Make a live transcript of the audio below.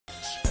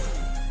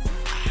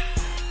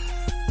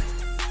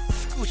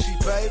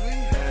baby.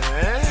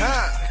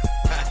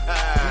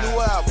 New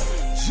album.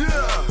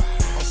 Yeah.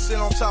 I'm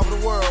sitting on top of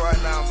the world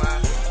right now,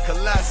 man.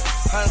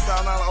 Colossus.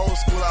 $100,000 old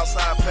school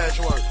outside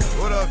patchwork.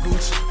 What up,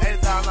 Gucci?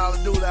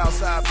 $80,000 dude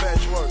outside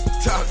patchwork.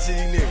 Talk to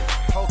you nigga.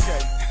 Okay.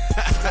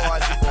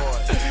 Start your boy.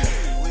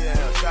 We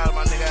shout out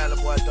my nigga Allen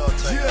Boy Dog.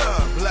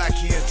 Yeah. Black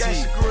Kid T. Got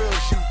your grill,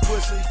 shoot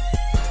pussy.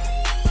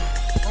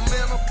 I'm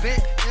in a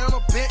bent,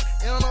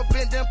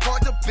 then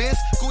park the Benz.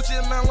 Gucci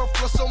man love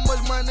for so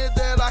much money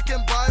that I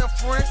can buy a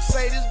friend.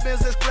 Say this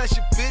Benz is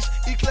classy, bitch.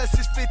 E-class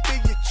is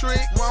 50 your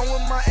trick. Wrong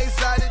with my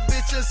exotic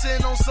bitches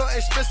sitting on some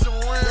expensive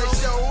rims.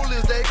 They show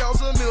list, they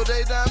cost a meal.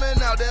 They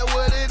diamond out, that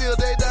what it is.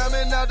 They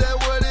diamond out, that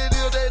what it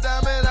is. They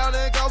diamond out,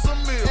 that cost a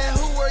meal. And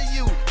who are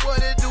you?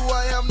 What it do?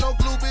 I have no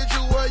clue, bitch.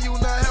 Who are you?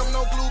 Not have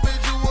no clue,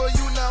 bitch. Who are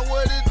you? Not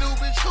what it do,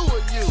 bitch. Who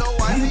are you? So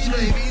I see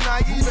baby,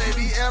 Nike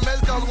baby,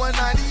 MS cost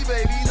 190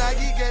 baby,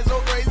 Nike game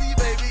so crazy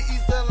baby.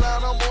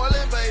 Atlanta,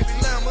 Moreland, baby.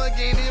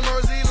 Lamborghini,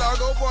 Mercy,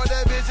 Lago, part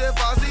that bitch at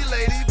Posse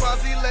Lady,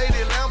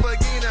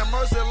 Lamborghini,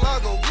 Mercy,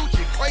 Lago,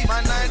 Gucci, crazy.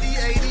 My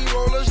 90-80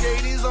 roller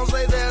skating, some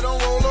say that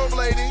I'm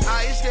rollerblading.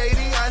 Ice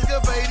skating, ice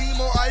skating,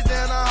 more ice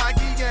than a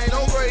hockey game.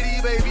 No Brady,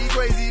 baby,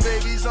 crazy,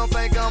 baby. Some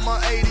think I'm a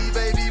 80,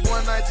 baby.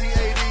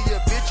 1980, your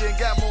bitch ain't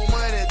got more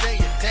money than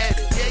your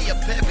daddy. Yeah, you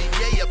peppy,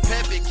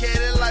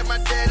 caddy like my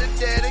daddy,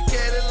 caddy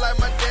like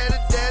my daddy,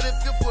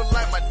 people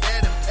like my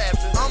daddy,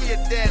 pappy. I'm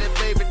your daddy,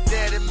 baby,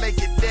 daddy, make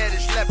it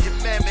daddy, slap your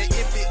mammy.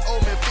 If it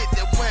owe me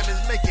 50 women,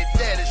 make it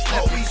daddy,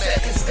 slap your mammy.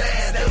 Second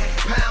stand up,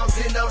 pounds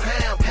in the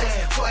ham,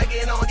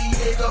 swagging on these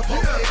niggas,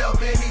 poke it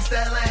up in East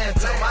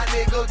Atlanta. My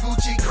nigga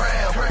Gucci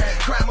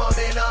cram up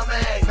in a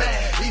man.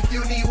 If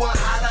you need one,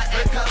 holla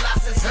at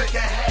Colossus, you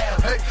can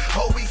have.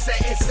 Oh, we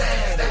setting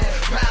stand up,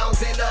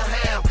 pounds in the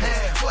ham,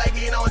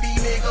 swagging on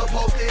these niggas,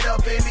 poke it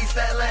up in East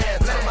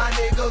Atlanta. My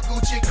nigga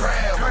Gucci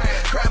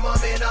cram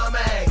up in a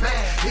man.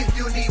 If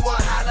you need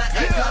one, holla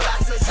at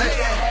Colossus, you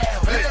can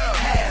have.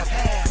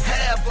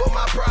 But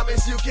my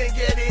promise, you can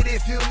get it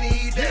if you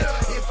need it.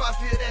 If I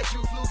feel that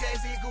you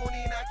fugazi,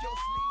 goonie, knock your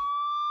sleep.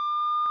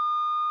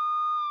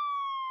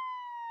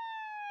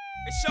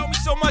 They showed me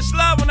so much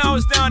love when I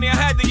was down there, I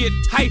had to get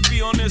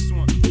hypey on this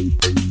one.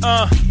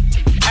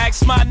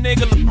 Ask my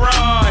nigga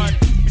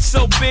LeBron. It's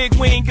so big,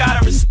 we ain't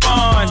gotta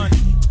respond.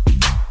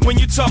 When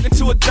you talking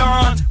to a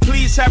Don,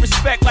 please have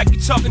respect like you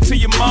talking to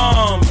your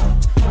mom.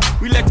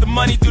 We let the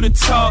money do the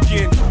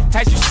talking.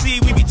 As you see,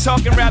 we be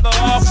talking rather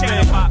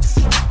often.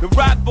 The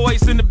rock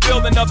boys in the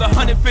building of the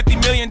 150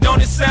 million.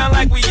 Don't it sound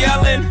like we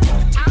yelling?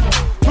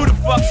 Who the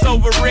fuck's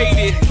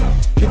overrated?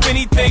 If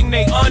anything,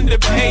 they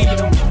underpaid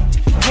them.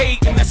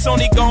 Hating, that's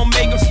only gonna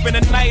make them spend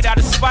a night out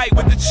of spite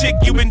with the chick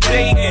you been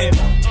dating.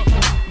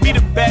 We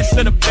the best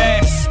of the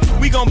best.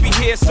 We gon' be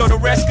here so the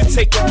rest can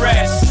take a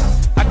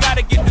rest. I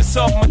gotta get this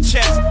off my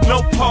chest.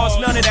 No pause,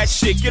 none of that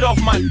shit. Get off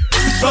my...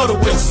 Blow the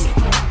whistle.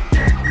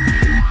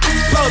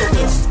 Blow the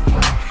whistle.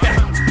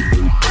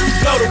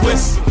 Blow the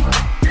whistle.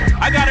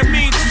 I gotta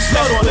mean to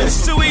slow the whistle.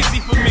 It's too easy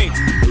for me.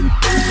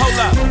 Hold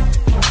up.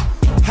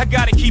 I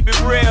gotta keep it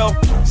real.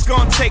 It's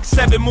gonna take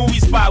 7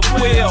 movies by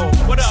Will.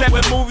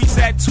 7 movies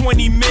at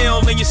 20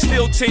 mil, and you're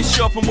still 10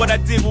 short from what I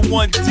did with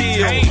one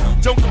deal.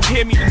 Don't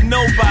compare me to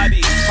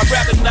nobody. I'd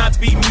rather not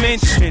be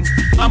mentioned.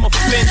 I'm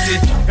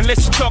offended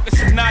unless you're talking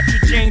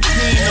Sinatra, James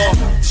Dean, or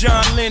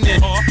John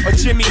Lennon, or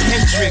Jimi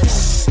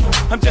Hendrix.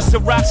 I'm just a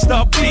rock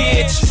star,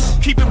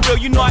 bitch. Keep it real,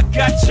 you know I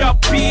got y'all,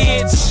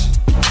 bitch.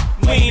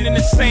 We ain't in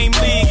the same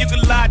league. You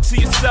can lie to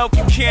yourself,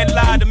 you can't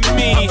lie to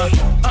me.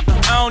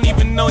 I don't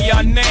even know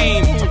y'all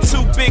name. I'm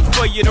too big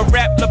for you to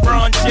rap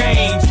LeBron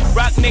James.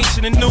 Rock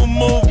Nation, a new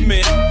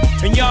movement.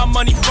 And y'all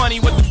money funny,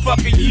 what the fuck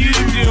are you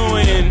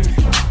doing?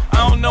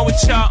 I don't know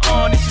what y'all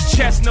on. This is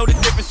chess, know the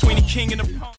difference between the king and the pawn.